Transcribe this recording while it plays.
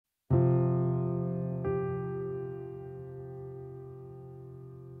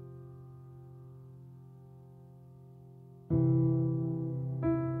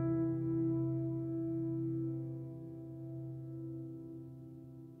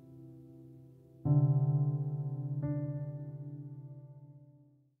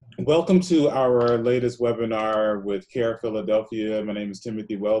Welcome to our latest webinar with CAIR-Philadelphia. My name is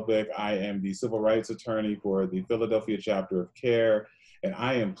Timothy Welbeck. I am the civil rights attorney for the Philadelphia chapter of CAIR, and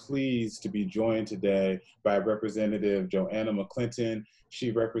I am pleased to be joined today by Representative Joanna McClinton.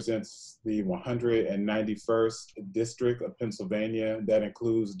 She represents the 191st District of Pennsylvania. That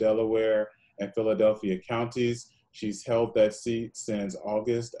includes Delaware and Philadelphia counties. She's held that seat since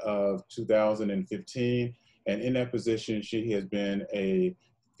August of 2015, and in that position, she has been a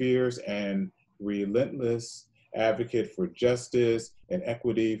fierce and relentless advocate for justice and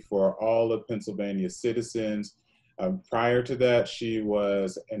equity for all of Pennsylvania's citizens. Prior to that, she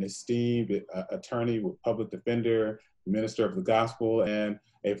was an esteemed attorney with public defender, minister of the gospel, and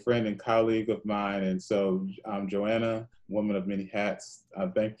a friend and colleague of mine. And so, Joanna, woman of many hats,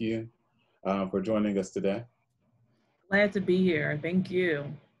 thank you for joining us today. Glad to be here. Thank you.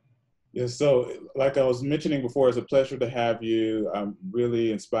 Yeah, so like I was mentioning before, it's a pleasure to have you. I'm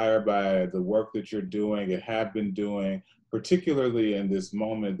really inspired by the work that you're doing and have been doing, particularly in this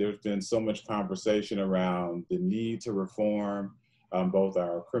moment. There's been so much conversation around the need to reform both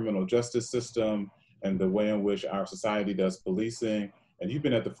our criminal justice system and the way in which our society does policing. And you've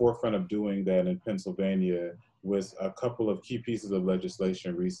been at the forefront of doing that in Pennsylvania with a couple of key pieces of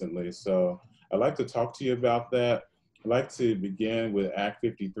legislation recently. So I'd like to talk to you about that. I'd like to begin with Act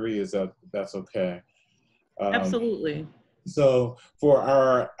 53, if that's okay. Absolutely. So for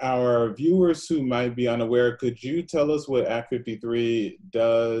our viewers who might be unaware, could you tell us what Act 53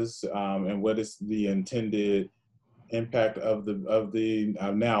 does and what is the intended impact of the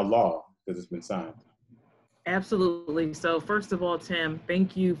now law that has been signed? Absolutely. So first of all, Tim,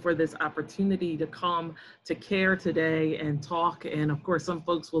 thank you for this opportunity to come to CAIR today and talk. And of course, some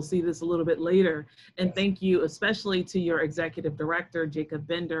folks will see this a little bit later. And thank you especially to your executive director, Jacob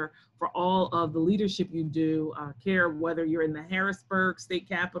Bender, for all of the leadership you do, CAIR, whether you're in the Harrisburg State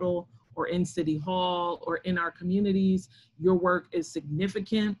Capitol or in City Hall or in our communities. Your work is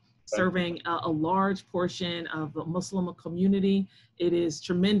significant, serving a large portion of the Muslim community. It is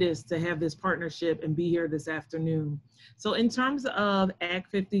tremendous to have this partnership and be here this afternoon. So in terms of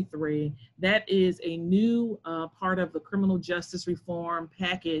Act 53, that is a new part of the criminal justice reform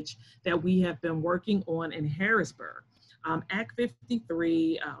package that we have been working on in Harrisburg. Act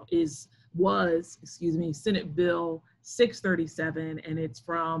 53 was Senate Bill 637, and it's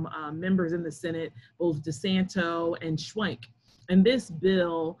from members in the Senate, both DeSanto and Schwenk. And this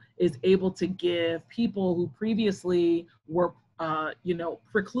bill is able to give people who previously were,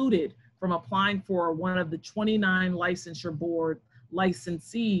 precluded from applying for one of the 29 licensure board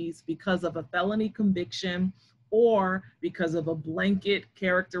licensees because of a felony conviction or because of a blanket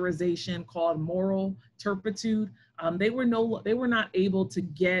characterization called moral turpitude. They were not able to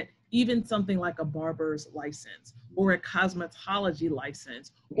get even something like a barber's license or a cosmetology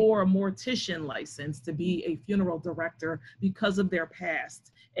license or a mortician license to be a funeral director because of their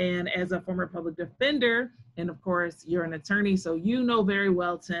past. And as a former public defender, and of course you're an attorney, so you know very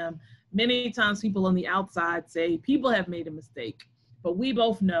well, Tim, many times people on the outside say people have made a mistake. But we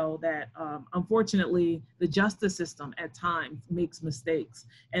both know that unfortunately the justice system at times makes mistakes,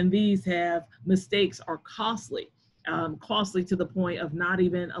 and these mistakes are costly. Costly to the point of not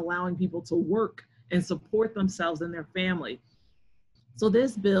even allowing people to work and support themselves and their family. So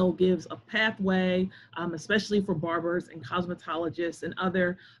this bill gives a pathway, especially for barbers and cosmetologists and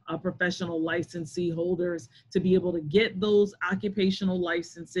other professional licensee holders, to be able to get those occupational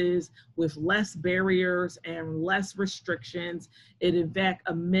licenses with less barriers and less restrictions. It in fact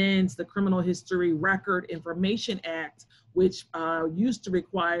amends the Criminal History Record Information Act, which used to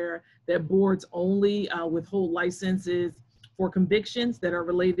require that boards only withhold licenses for convictions that are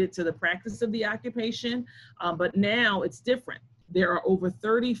related to the practice of the occupation. But now it's different. There are over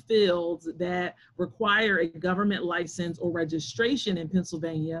 30 fields that require a government license or registration in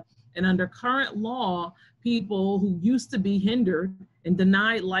Pennsylvania. And under current law, people who used to be hindered and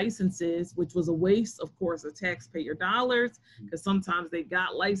denied licenses, which was a waste, of course, of taxpayer dollars, because sometimes they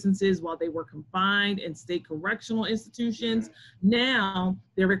got licenses while they were confined in state correctional institutions. Now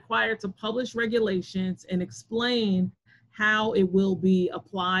they're required to publish regulations and explain how it will be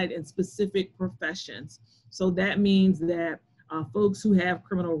applied in specific professions. So that means that folks who have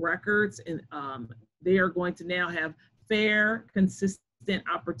criminal records, and they are going to now have fair, consistent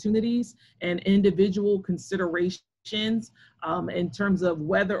opportunities and individual considerations in terms of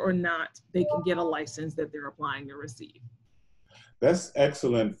whether or not they can get a license that they're applying to receive. That's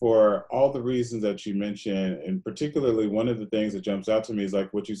excellent for all the reasons that you mentioned, and particularly one of the things that jumps out to me is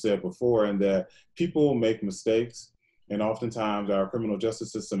like what you said before, and that people make mistakes, and oftentimes our criminal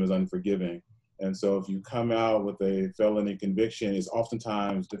justice system is unforgiving. And so if you come out with a felony conviction, it's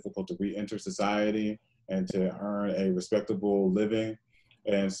oftentimes difficult to re-enter society and to earn a respectable living.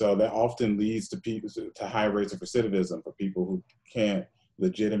 And so that often leads to people to high rates of recidivism for people who can't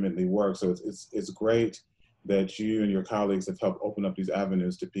legitimately work. So it's great that you and your colleagues have helped open up these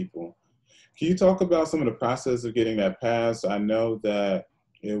avenues to people. Can you talk about some of the process of getting that passed? I know that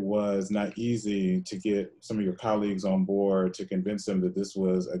it was not easy to get some of your colleagues on board to convince them that this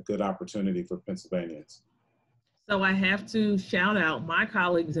was a good opportunity for Pennsylvanians. So I have to shout out my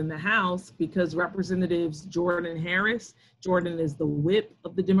colleagues in the House because Representatives Jordan Harris, Jordan is the whip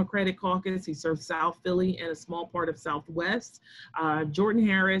of the Democratic Caucus. He serves South Philly and a small part of Southwest. Jordan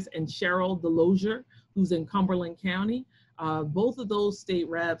Harris and Cheryl Delosier, who's in Cumberland County. Both of those state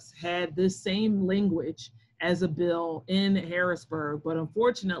reps had this same language as a bill in Harrisburg, but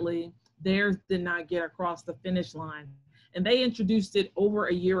unfortunately, theirs did not get across the finish line. And they introduced it over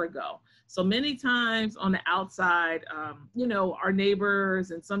a year ago. So many times on the outside, our neighbors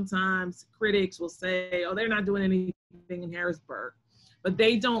and sometimes critics will say, oh, they're not doing anything in Harrisburg. But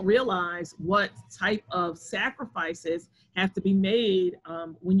they don't realize what type of sacrifices have to be made.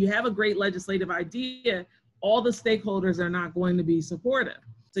 When you have a great legislative idea, all the stakeholders are not going to be supportive.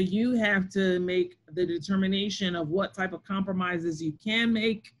 So you have to make the determination of what type of compromises you can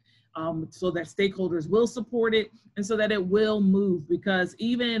make so that stakeholders will support it and so that it will move. Because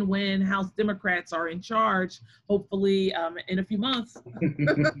even when House Democrats are in charge, hopefully in a few months,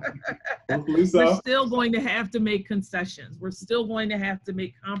 Hopefully so. We're still going to have to make concessions. We're still going to have to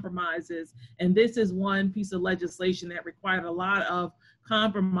make compromises. And this is one piece of legislation that required a lot of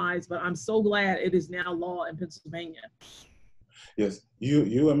compromise, but I'm so glad it is now law in Pennsylvania. Yes,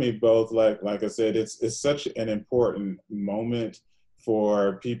 you and me both, like I said, it's such an important moment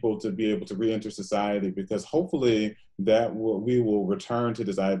for people to be able to re-enter society, because hopefully we will return to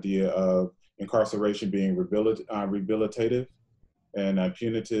this idea of incarceration being rehabilitative and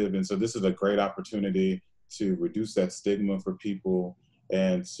punitive. And so this is a great opportunity to reduce that stigma for people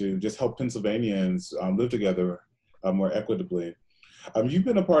and to just help Pennsylvanians live together more equitably. You've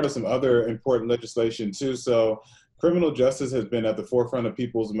been a part of some other important legislation too. So criminal justice has been at the forefront of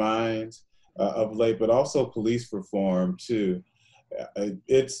people's minds of late, but also police reform too.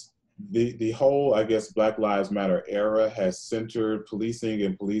 It's the whole, I guess, Black Lives Matter era has centered policing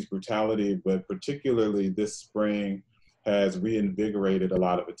and police brutality, but particularly this spring has reinvigorated a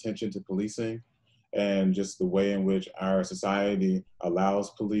lot of attention to policing and just the way in which our society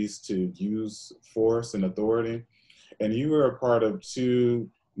allows police to use force and authority. And you were a part of two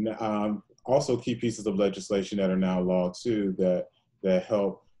also key pieces of legislation that are now law too, that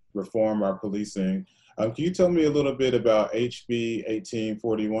help reform our policing. Can you tell me a little bit about HB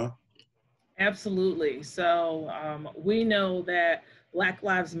 1841? Absolutely. So we know that Black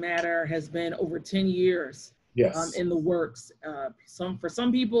Lives Matter has been over 10 years Yes. In the works. For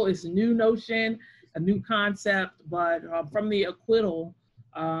some people, it's a new notion, a new concept, but from the acquittal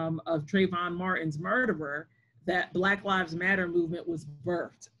of Trayvon Martin's murderer, that Black Lives Matter movement was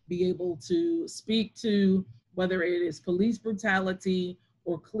birthed. Be able to speak to whether it is police brutality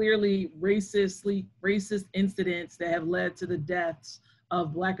or clearly racist incidents that have led to the deaths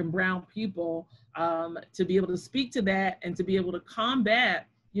of Black and brown people, to be able to speak to that and to be able to combat,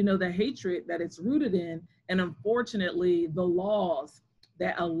 the hatred that it's rooted in. And unfortunately, the laws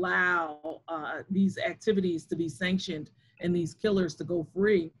that allow these activities to be sanctioned and these killers to go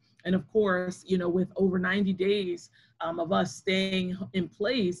free. And of course, with over 90 days of us staying in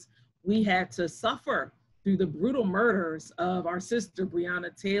place, we had to suffer through the brutal murders of our sister,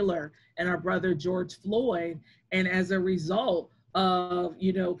 Breonna Taylor, and our brother, George Floyd. And as a result of,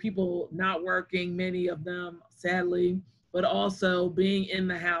 people not working, many of them, sadly, but also being in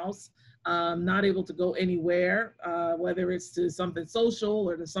the house, not able to go anywhere, whether it's to something social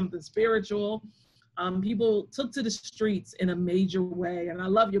or to something spiritual. People took to the streets in a major way. And I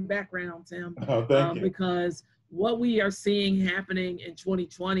love your background, Tim, Thank you. because what we are seeing happening in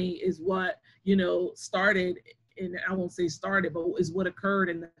 2020 is what, started, and I won't say started, but is what occurred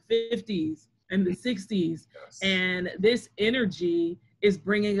in the 50s and the 60s. Yes. And this energy is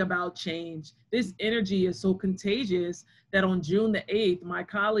bringing about change. This energy is so contagious that on June the 8th, my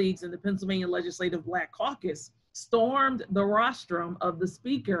colleagues in the Pennsylvania Legislative Black Caucus stormed the rostrum of the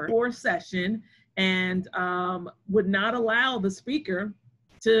speaker for session and would not allow the speaker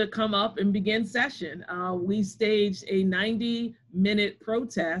to come up and begin session. We staged a 90-minute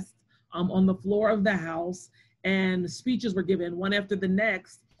protest on the floor of the House, and speeches were given one after the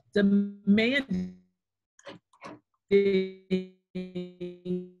next, demanding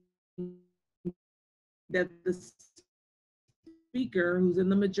that the Speaker, who's in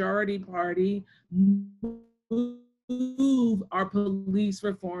the majority party, move our police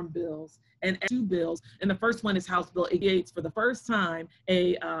reform bills and two bills. And the first one is House Bill 88, for the first time,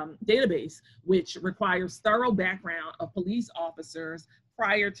 a database which requires thorough background of police officers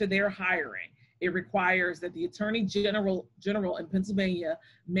prior to their hiring. It requires that the Attorney General in Pennsylvania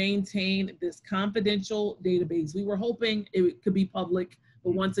maintain this confidential database. We were hoping it could be public,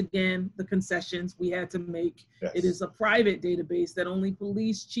 but once again, the concessions we had to make. Yes. It is a private database that only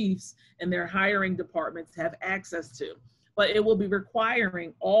police chiefs and their hiring departments have access to. But it will be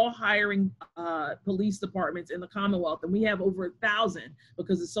requiring all hiring police departments in the Commonwealth, and we have over 1,000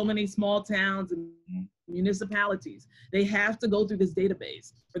 because there's so many small towns and municipalities. They have to go through this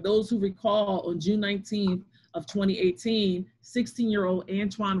database. For those who recall, on June 19th of 2018, 16-year-old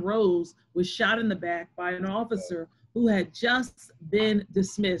Antoine Rose was shot in the back by an officer who had just been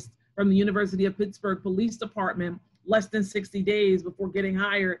dismissed from the University of Pittsburgh Police Department less than 60 days before getting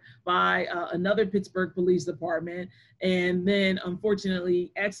hired by another Pittsburgh Police Department, and then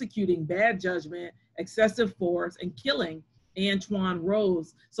unfortunately executing bad judgment, excessive force, and killing Antoine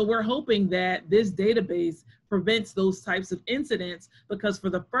Rose. So we're hoping that this database prevents those types of incidents, because for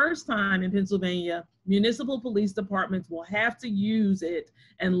the first time in Pennsylvania, municipal police departments will have to use it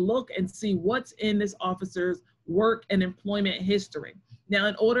and look and see what's in this officer's work and employment history. Now,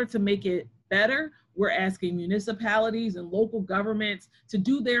 in order to make it better, we're asking municipalities and local governments to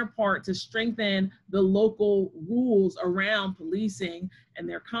do their part to strengthen the local rules around policing and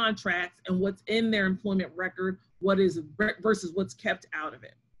their contracts and what's in their employment record, what is versus what's kept out of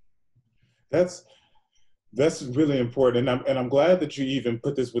it. That's really important, and I'm glad that you even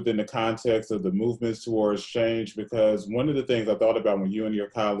put this within the context of the movements towards change, because one of the things I thought about when you and your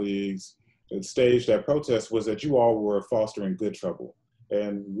colleagues staged that protest was that you all were fostering good trouble.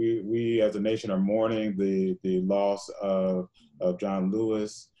 And we as a nation are mourning the loss of John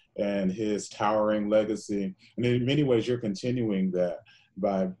Lewis and his towering legacy. And in many ways, you're continuing that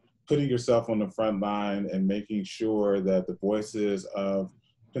by putting yourself on the front line and making sure that the voices of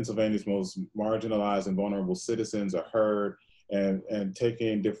Pennsylvania's most marginalized and vulnerable citizens are heard, and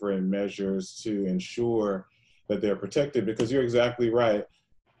taking different measures to ensure that they're protected. Because you're exactly right.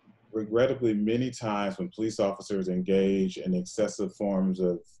 Regrettably, many times when police officers engage in excessive forms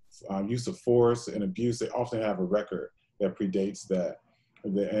of use of force and abuse, they often have a record that predates that.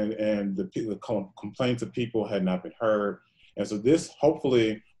 And the complaints of people had not been heard. And so this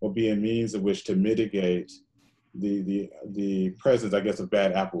hopefully will be a means of which to mitigate the presence, I guess, of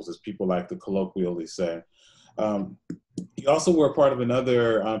bad apples, as people like to colloquially say. You also were a part of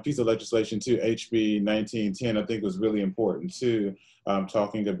another piece of legislation too, HB 1910, I think was really important too,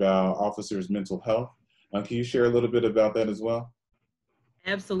 talking about officers' mental health. Can you share a little bit about that as well?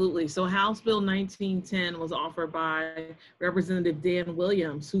 Absolutely. So House Bill 1910 was offered by Representative Dan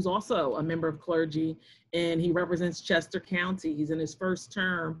Williams, who's also a member of clergy, and he represents Chester County. He's in his first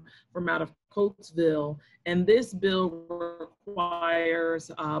term from out of Coatesville. And this bill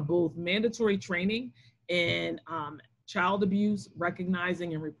requires both mandatory training in child abuse,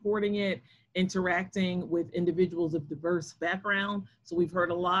 recognizing and reporting it, interacting with individuals of diverse background. So we've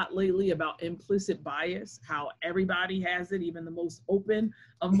heard a lot lately about implicit bias, how everybody has it, even the most open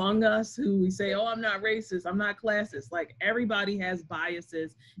among us who we say, oh, I'm not racist, I'm not classist. Like, everybody has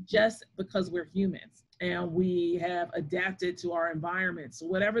biases just because we're humans and we have adapted to our environment, so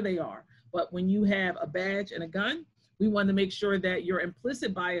whatever they are. But when you have a badge and a gun, we want to make sure that your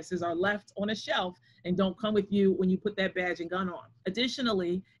implicit biases are left on a shelf and don't come with you when you put that badge and gun on.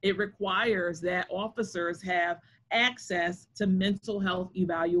 Additionally, it requires that officers have access to mental health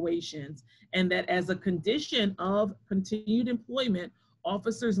evaluations, and that as a condition of continued employment,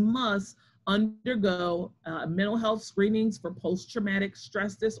 officers must undergo mental health screenings for post-traumatic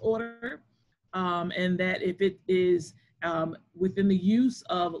stress disorder, and that if it is within the use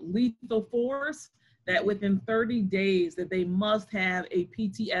of lethal force, that within 30 days that they must have a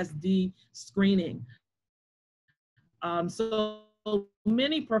PTSD screening. So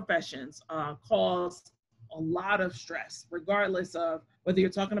many professions cause a lot of stress, regardless of whether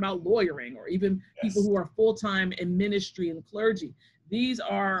you're talking about lawyering or even people who are full-time in ministry and clergy. These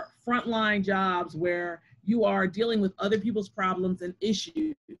are frontline jobs where you are dealing with other people's problems and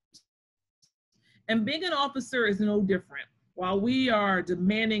issues. And being an officer is no different. While we are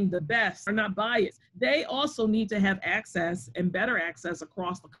demanding the best, are not biased, they also need to have access and better access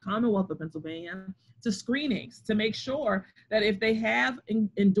across the Commonwealth of Pennsylvania to screenings to make sure that if they have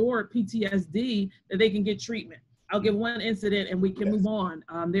endured PTSD, that they can get treatment. I'll give one incident and we can move on.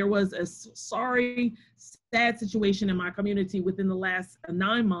 There was a sad situation in my community within the last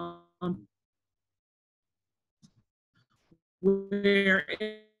 9 months where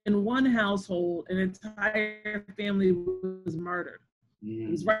in one household, an entire family was murdered.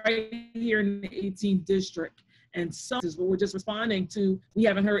 It was right here in the 18th district. And so this is what we're just responding to. We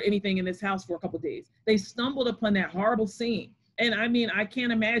haven't heard anything in this house for a couple of days. They stumbled upon that horrible scene. And I mean, I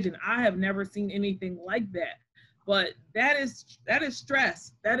can't imagine. I have never seen anything like that. But that is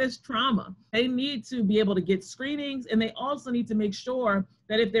stress. That is trauma. They need to be able to get screenings, and they also need to make sure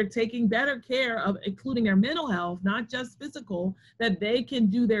that if they're taking better care of including their mental health, not just physical, that they can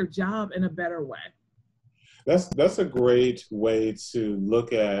do their job in a better way. That's a great way to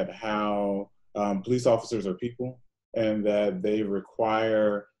look at how police officers are people, and that they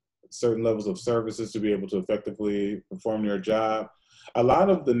require certain levels of services to be able to effectively perform their job. A lot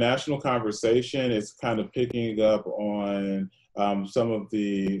of the national conversation is kind of picking up on some of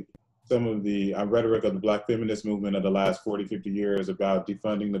the rhetoric of the Black feminist movement of the last 40, 50 years about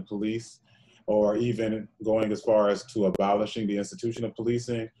defunding the police, or even going as far as to abolishing the institution of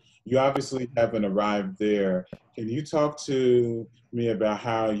policing. You obviously haven't arrived there. Can you talk to me about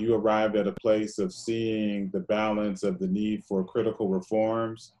how you arrived at a place of seeing the balance of the need for critical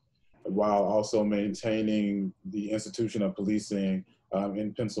reforms while also maintaining the institution of policing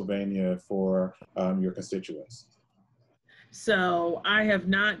in Pennsylvania for your constituents? So I have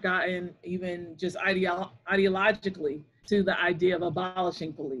not gotten even just ideologically to the idea of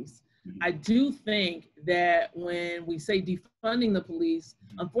abolishing police. I do think that when we say defunding the police,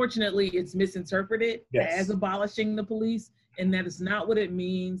 unfortunately, it's misinterpreted as abolishing the police, and that is not what it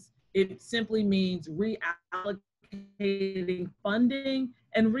means. It simply means reallocating funding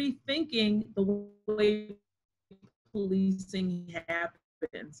and rethinking the way policing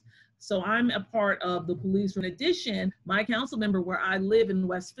happens. So I'm a part of the police. In addition, my council member where I live in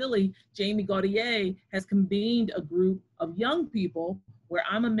West Philly, Jamie Gaudier, has convened a group of young people where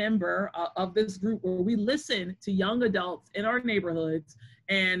I'm a member of this group, where we listen to young adults in our neighborhoods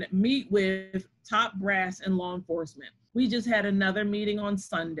and meet with top brass in law enforcement. We just had another meeting on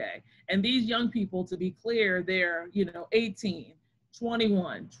Sunday, and these young people, to be clear, they're 18,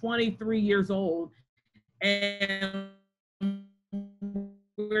 21, 23 years old, and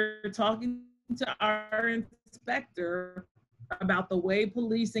we're talking to our inspector about the way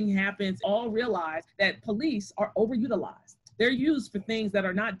policing happens. All realize that police are overutilized. They're used for things that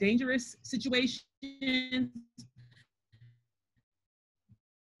are not dangerous situations.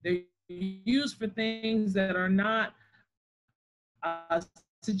 They're used for things that are not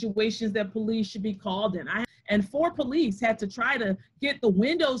situations that police should be called in. And 4 police had to try to get the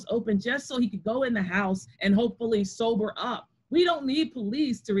windows open just so he could go in the house and hopefully sober up. We don't need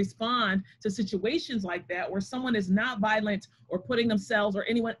police to respond to situations like that where someone is not violent or putting themselves or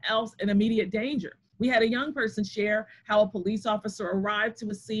anyone else in immediate danger. We had a young person share how a police officer arrived to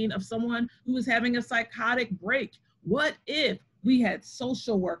a scene of someone who was having a psychotic break. What if we had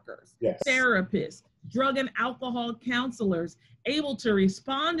social workers, therapists, drug and alcohol counselors able to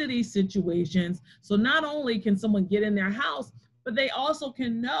respond to these situations? So not only can someone get in their house, but they also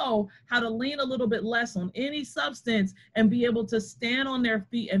can know how to lean a little bit less on any substance and be able to stand on their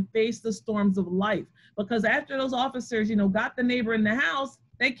feet and face the storms of life. Because after those officers, got the neighbor in the house,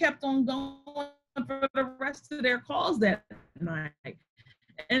 they kept on going for the rest of their calls that night.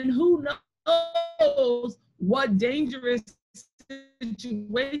 And who knows what dangerous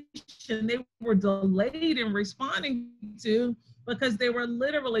situation they were delayed in responding to, because they were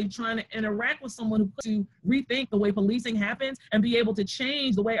literally trying to interact with someone who could rethink the way policing happens and be able to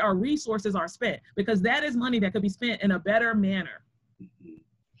change the way our resources are spent, because that is money that could be spent in a better manner.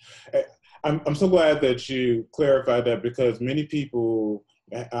 I'm so glad that you clarified that, because many people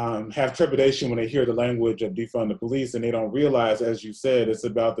have trepidation when they hear the language of defund the police, and they don't realize, as you said, it's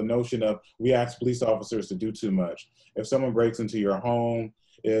about the notion of we ask police officers to do too much. If someone breaks into your home,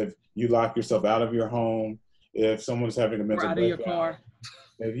 if you lock yourself out of your home, if someone's having a mental breakdown,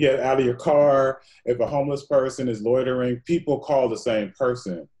 if you get out of your car, if a homeless person is loitering, people call the same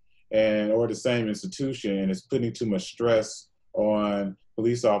person or the same institution, and it's putting too much stress on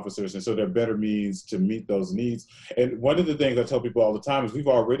police officers. And so there are better means to meet those needs. And one of the things I tell people all the time is we've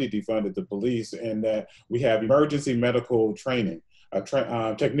already defunded the police, and that we have emergency medical training,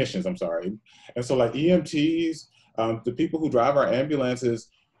 technicians, I'm sorry. And so like EMTs, the people who drive our ambulances,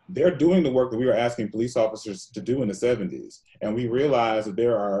 they're doing the work that we were asking police officers to do in the 70s. And we realize that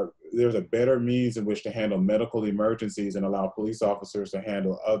there's a better means in which to handle medical emergencies and allow police officers to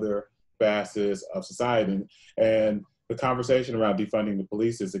handle other facets of society. And the conversation around defunding the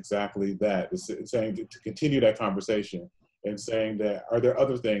police is exactly that. It's saying to continue that conversation and saying that, are there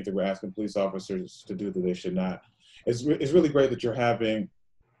other things that we're asking police officers to do that they should not? It's really great that you're having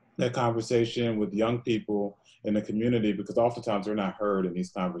that conversation with young people in the community, because oftentimes they're not heard in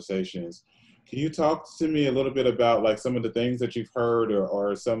these conversations. Can you talk to me a little bit about like some of the things that you've heard,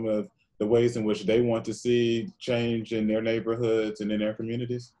 or some of the ways in which they want to see change in their neighborhoods and in their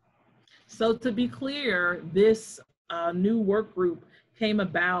communities? So to be clear, this new work group came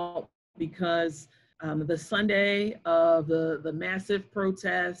about because the Sunday of the massive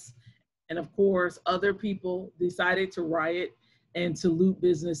protests, and of course, other people decided to riot and to loot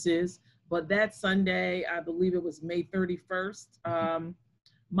businesses. But that Sunday, I believe it was May 31st,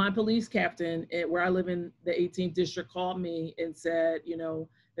 my police captain where I live in the 18th district called me and said, you know,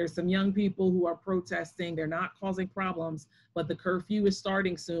 there's some young people who are protesting. They're not causing problems, but the curfew is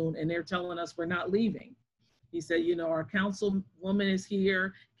starting soon and they're telling us we're not leaving. He said, you know, our councilwoman is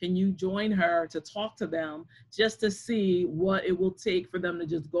here. Can you join her to talk to them just to see what it will take for them to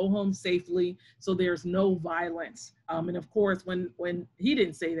just go home safely so there's no violence? And of course, when he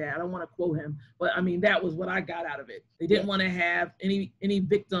didn't say that, I don't want to quote him, but I mean, that was what I got out of it. They didn't want to have any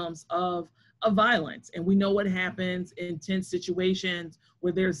victims of violence. And we know what happens in tense situations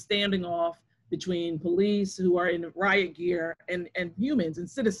where there's standing off between police who are in riot gear and humans and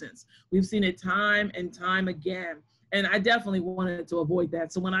citizens. We've seen it time and time again. And I definitely wanted to avoid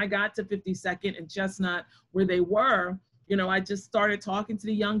that. So when I got to 52nd and Chestnut, where they were, you know, I just started talking to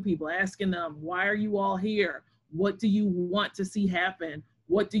the young people, asking them, why are you all here? What do you want to see happen?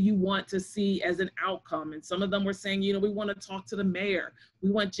 What do you want to see as an outcome? And some of them were saying, you know, we want to talk to the mayor. We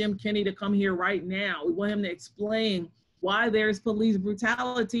want Jim Kenney to come here right now. We want him to explain why there's police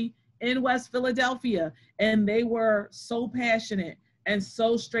brutality in West Philadelphia. And they were so passionate and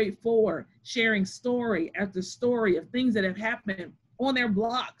so straightforward, sharing story after story of things that have happened on their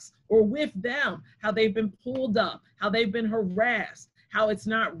blocks or with them, how they've been pulled up, how they've been harassed, how it's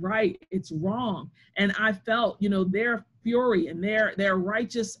not right, it's wrong. And I felt, you know, their fury and their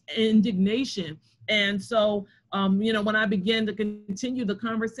righteous indignation. And so, you know, when I began to continue the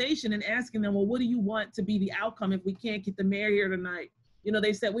conversation and asking them, well, what do you want to be the outcome if we can't get the mayor here tonight? You know,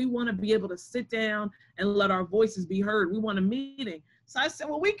 they said, we want to be able to sit down and let our voices be heard. We want a meeting. So I said,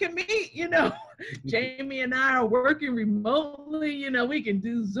 well, we can meet, you know. Jamie and I are working remotely, you know, we can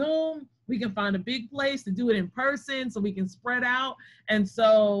do Zoom. We can find a big place to do it in person so we can spread out. And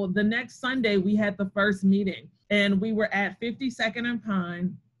so the next Sunday we had the first meeting and we were at 52nd and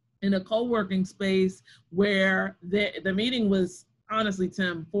Pine in a co-working space where the meeting was, honestly,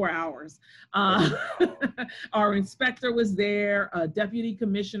 Tim, 4 hours. Our inspector was there, a deputy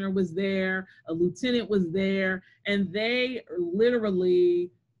commissioner was there, a lieutenant was there, and they literally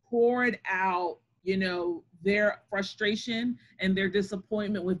poured out, you know, their frustration and their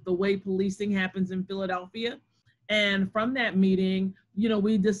disappointment with the way policing happens in Philadelphia. And from that meeting, you know,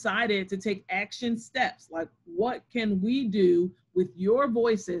 we decided to take action steps, like what can we do with your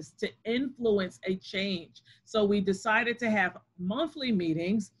voices to influence a change? So we decided to have monthly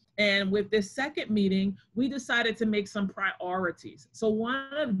meetings. And with this second meeting, we decided to make some priorities. So one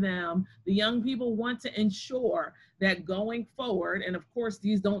of them, the young people want to ensure that going forward, and of course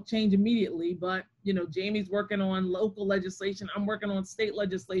these don't change immediately, but you know, Jamie's working on local legislation, I'm working on state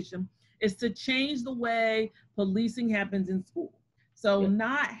legislation, is to change the way policing happens in school. So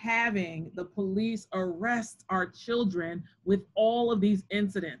not having the police arrest our children with all of these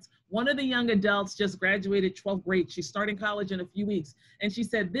incidents. One of the young adults just graduated 12th grade. She's starting college in a few weeks. And she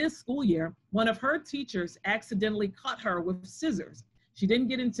said this school year, one of her teachers accidentally cut her with scissors. She didn't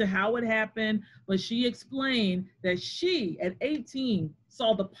get into how it happened, but she explained that she, at 18,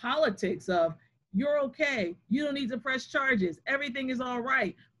 saw the politics of, you're okay, you don't need to press charges, everything is all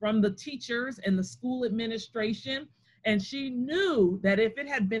right, from the teachers and the school administration. And she knew that if it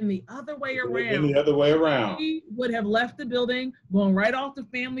had been the other way around, she would have left the building, gone right off to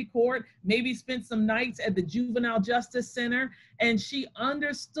family court, maybe spent some nights at the Juvenile Justice Center. And she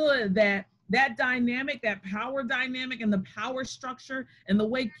understood that that dynamic, that power dynamic and the power structure and the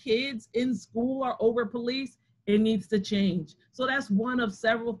way kids in school are over policed, it needs to change. So that's one of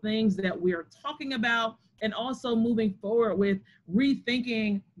several things that we are talking about, and also moving forward with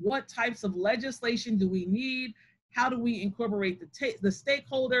rethinking what types of legislation do we need. How do we incorporate the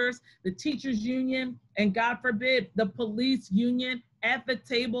stakeholders, the teachers union, and God forbid, the police union at the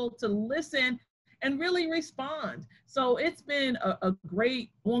table to listen and really respond. So it's been a great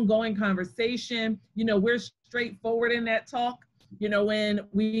ongoing conversation. You know, we're straightforward in that talk. You know, when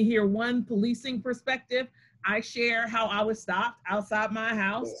we hear one policing perspective, I share how I was stopped outside my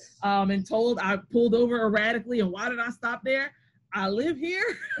house and told I pulled over erratically. And why did I stop there? I live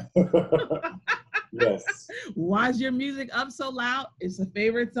here. Yes. Why is your music up so loud? It's a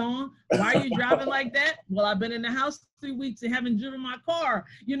favorite song. Why are you driving like that? Well, I've been in the house 3 weeks and haven't driven my car.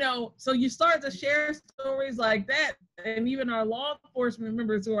 You know, so you start to share stories like that. And even our law enforcement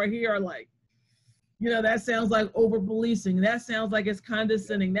members who are here are like, you know, that sounds like over policing. That sounds like it's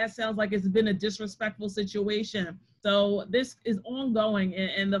condescending. That sounds like it's been a disrespectful situation. So this is ongoing,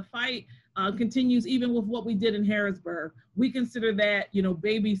 and the fight continues even with what we did in Harrisburg. We consider that, you know,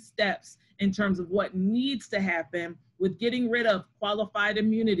 baby steps in terms of what needs to happen with getting rid of qualified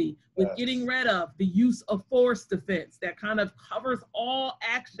immunity, with getting rid of the use of force defense that kind of covers all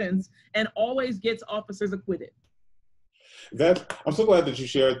actions and always gets officers acquitted. I'm so glad that you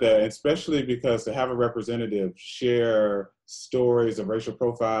shared that, especially because to have a representative share stories of racial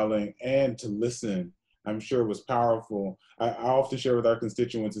profiling and to listen, I'm sure was powerful. I often share with our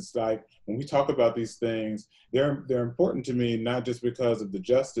constituents, it's like when we talk about these things, they're important to me, not just because of the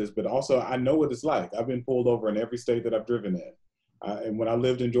justice, but also I know what it's like. I've been pulled over in every state that I've driven in. And when I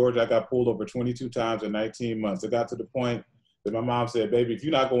lived in Georgia, I got pulled over 22 times in 19 months. It got to the point that my mom said, baby, if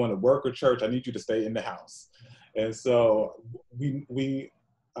you're not going to work or church, I need you to stay in the house. And so we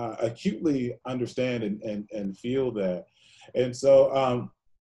acutely understand and feel that. And so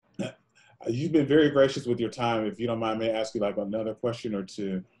you've been very gracious with your time. If you don't mind, may I ask you like another question or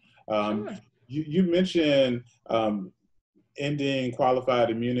two? Sure. You mentioned ending qualified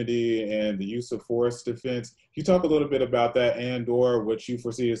immunity and the use of force defense. Can you talk a little bit about that and or what you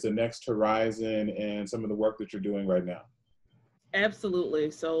foresee as the next horizon and some of the work that you're doing right now?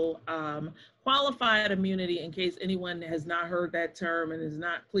 Absolutely. So qualified immunity, in case anyone has not heard that term and is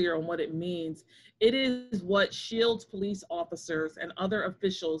not clear on what it means, it is what shields police officers and other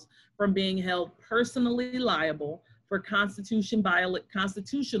officials from being held personally liable for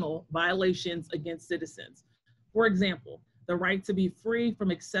constitutional violations against citizens. For example, the right to be free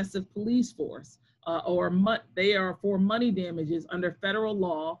from excessive police force, they are for money damages under federal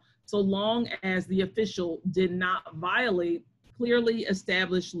law, so long as the official did not violate clearly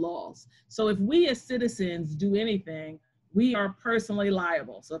established laws. So if we as citizens do anything, we are personally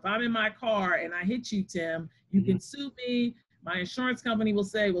liable. So if I'm in my car and I hit you, Tim, you can sue me. My insurance company will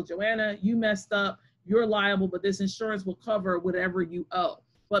say, well, Joanna, you messed up, you're liable, but this insurance will cover whatever you owe.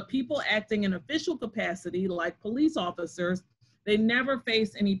 But people acting in official capacity, like police officers, they never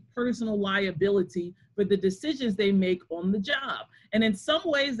face any personal liability for the decisions they make on the job. And in some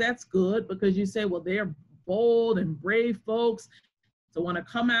ways that's good because you say, well, they're bold and brave folks to want to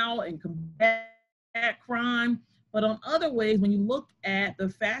come out and combat crime. But on other ways, when you look at the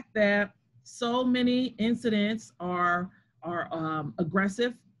fact that so many incidents are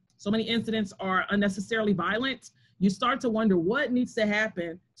aggressive, so many incidents are unnecessarily violent, you start to wonder what needs to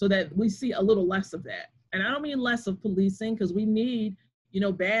happen so that we see a little less of that. And I don't mean less of policing, because we need, you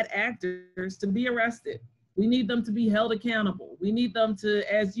know, bad actors to be arrested. We need them to be held accountable. We need them to,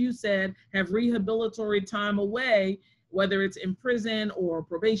 as you said, have rehabilitatory time away, whether it's in prison or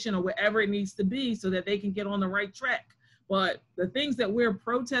probation or wherever it needs to be, so that they can get on the right track. But the things that we're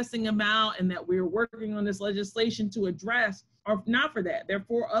protesting about and that we're working on this legislation to address are not for that. They're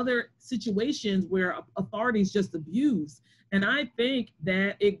for other situations where authorities just abuse. And I think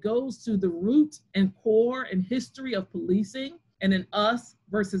that it goes to the root and core and history of policing, and in us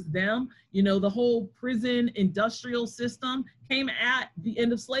versus them. You know, the whole prison industrial system came at the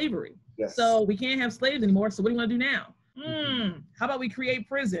end of slavery. Yes. So we can't have slaves anymore. So what do you want to do now? How about we create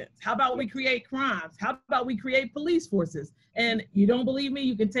prisons? How about we create crimes? How about we create police forces? And you don't believe me?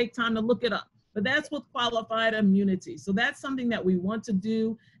 You can take time to look it up. But that's with qualified immunity. So that's something that we want to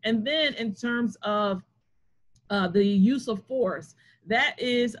do. And then in terms of the use of force, that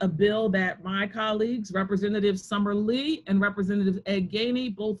is a bill that my colleagues, Representative Summer Lee and Representative Ed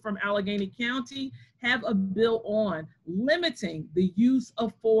Gainey, both from Allegheny County, have a bill on limiting the use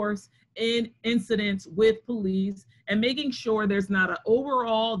of force in incidents with police and making sure there's not an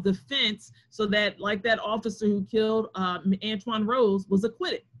overall defense, so that, like that officer who killed Antoine Rose was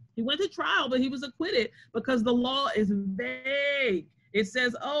acquitted. He went to trial, but he was acquitted because the law is vague. It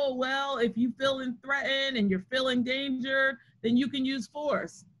says, oh, well, if you feeling threatened and you're feeling danger, then you can use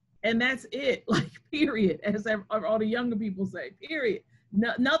force. And that's it, like, period, as all the younger people say, period.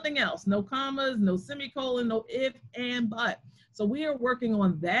 No, nothing else, no commas, no semicolon, no if, and, but. So we are working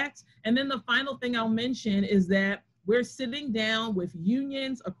on that. And then the final thing I'll mention is that we're sitting down with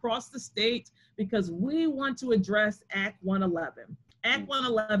unions across the state because we want to address Act 111. Act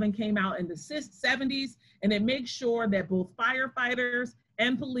 111 came out in the 70s, and it makes sure that both firefighters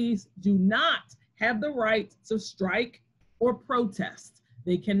and police do not have the right to strike or protest.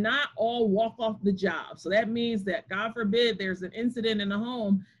 They cannot all walk off the job. So that means that, God forbid, there's an incident in the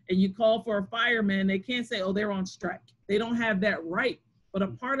home and you call for a fireman, they can't say, oh, they're on strike. They don't have that right. But a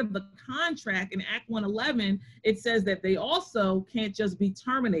part of the contract in Act 111, it says that they also can't just be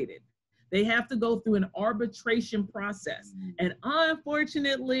terminated. They have to go through an arbitration process. And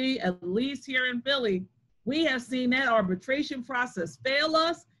unfortunately, at least here in Philly, we have seen that arbitration process fail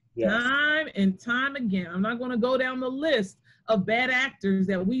us time and time again. I'm not going to go down the list of bad actors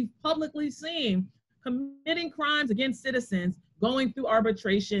that we've publicly seen committing crimes against citizens going through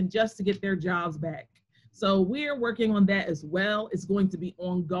arbitration just to get their jobs back. So we're working on that as well. It's going to be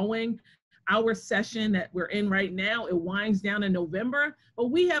ongoing. Our session that we're in right now, it winds down in November,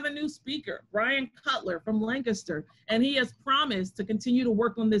 but we have a new speaker, Brian Cutler from Lancaster, and he has promised to continue to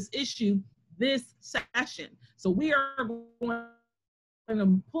work on this issue this session. So we are going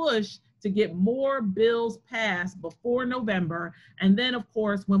to push to get more bills passed before November. And then, of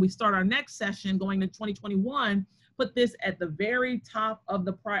course, when we start our next session going to 2021, put this at the very top of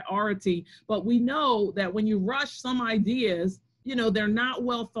the priority. But we know that when you rush some ideas, you know, they're not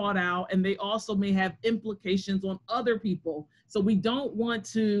well thought out, and they also may have implications on other people. So we don't want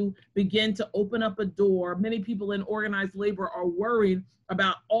to begin to open up a door. Many people in organized labor are worried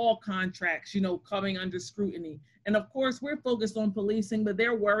about all contracts, you know, coming under scrutiny. And of course, we're focused on policing, but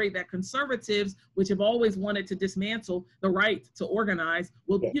they're worried that conservatives, which have always wanted to dismantle the right to organize,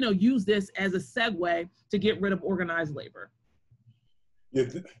 will, you know, use this as a segue to get rid of organized labor. Yeah,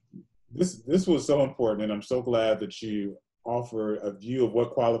 this was so important, and I'm so glad that you offer a view of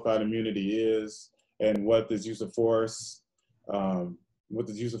what qualified immunity is and what this use of force,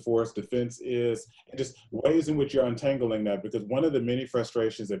 defense is, and just ways in which you're untangling that. Because one of the many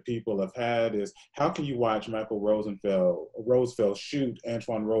frustrations that people have had is, how can you watch Michael Rosefeld shoot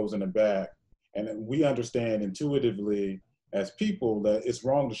Antoine Rose in the back? And we understand intuitively as people that it's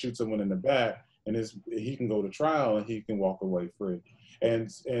wrong to shoot someone in the back, and he can go to trial and he can walk away free.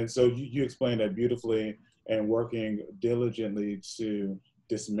 And so you explained that beautifully, and working diligently to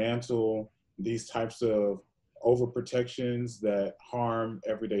dismantle these types of overprotections that harm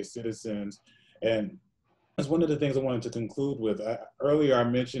everyday citizens. And that's one of the things I wanted to conclude with. Earlier, I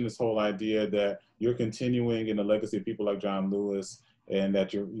mentioned this whole idea that you're continuing in the legacy of people like John Lewis, and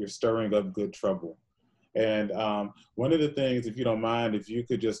that you're stirring up good trouble. And one of the things, if you don't mind, if you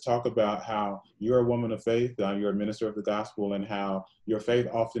could just talk about how you're a woman of faith, you're a minister of the gospel, and how your faith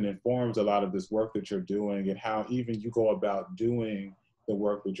often informs a lot of this work that you're doing, and how even you go about doing the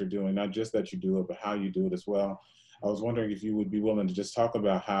work that you're doing, not just that you do it, but how you do it as well. I was wondering if you would be willing to just talk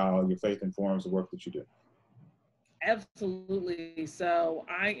about how your faith informs the work that you do. Absolutely. So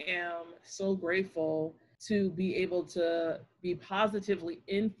I am so grateful to be able to be positively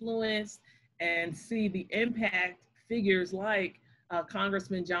influenced and see the impact figures like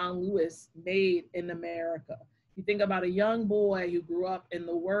Congressman John Lewis made in America. You think about a young boy who grew up in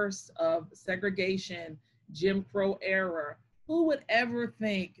the worst of segregation, Jim Crow era. Who would ever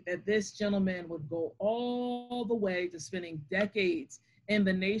think that this gentleman would go all the way to spending decades in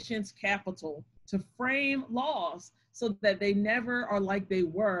the nation's capital to frame laws so that they never are like they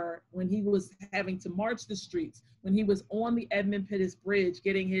were when he was having to march the streets, when he was on the Edmund Pettus Bridge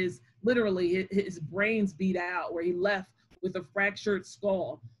getting literally his brains beat out, where he left with a fractured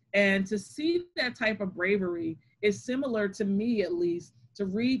skull. And to see that type of bravery is similar, to me at least, to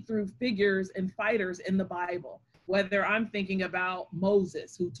read through figures and fighters in the Bible. Whether I'm thinking about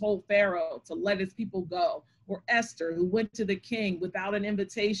Moses, who told Pharaoh to let his people go, or Esther, who went to the king without an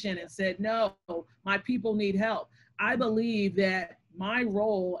invitation and said, no, my people need help. I believe that my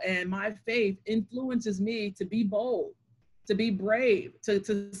role and my faith influences me to be bold, to be brave,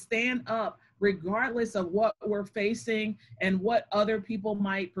 to stand up regardless of what we're facing and what other people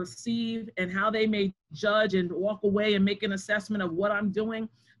might perceive and how they may judge and walk away and make an assessment of what I'm doing.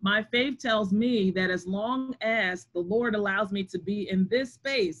 My faith tells me that as long as the Lord allows me to be in this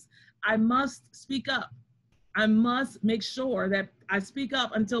space, I must speak up. I must make sure that I speak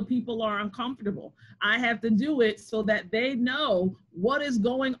up until people are uncomfortable. I have to do it so that they know what is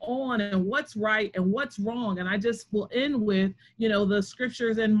going on and what's right and what's wrong. And I just will end with, the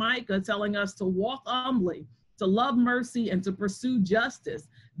scriptures in Micah telling us to walk humbly, to love mercy, and to pursue justice.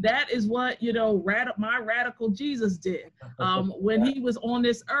 That is what, my radical Jesus did when he was on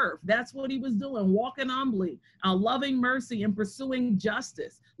this earth. That's what he was doing, walking humbly, loving mercy and pursuing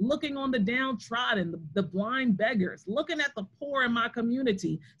justice, looking on the downtrodden, the blind beggars, looking at the poor in my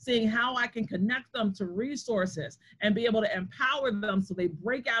community, seeing how I can connect them to resources and be able to empower them so they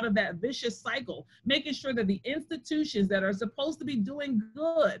break out of that vicious cycle, making sure that the institutions that are supposed to be doing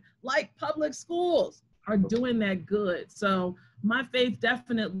good, like public schools, are doing that good. So my faith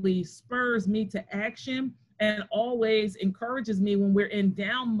definitely spurs me to action and always encourages me when we're in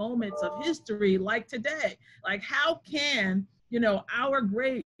down moments of history like today. Like, how can, our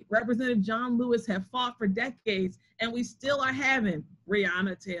great Representative John Lewis have fought for decades and we still are having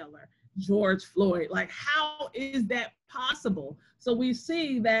Breonna Taylor, George Floyd? Like, how is that possible? So we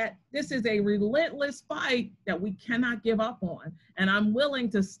see that this is a relentless fight that we cannot give up on. And I'm willing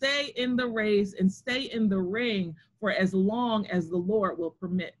to stay in the race and stay in the ring for as long as the Lord will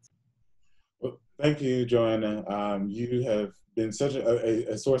permit. Well, thank you, Joanna. You have been such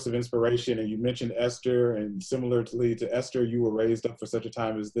a source of inspiration, and you mentioned Esther, and similarly to Esther, you were raised up for such a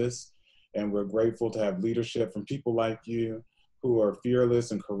time as this, and we're grateful to have leadership from people like you who are fearless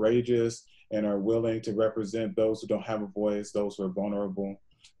and courageous and are willing to represent those who don't have a voice, those who are vulnerable.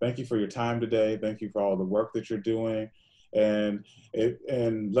 Thank you for your time today. Thank you for all the work that you're doing, and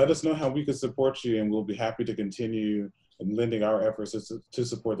let us know how we can support you, and we'll be happy to continue lending our efforts to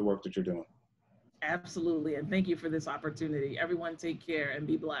support the work that you're doing. Absolutely. And thank you for this opportunity. Everyone take care and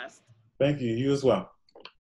be blessed. Thank you. You as well.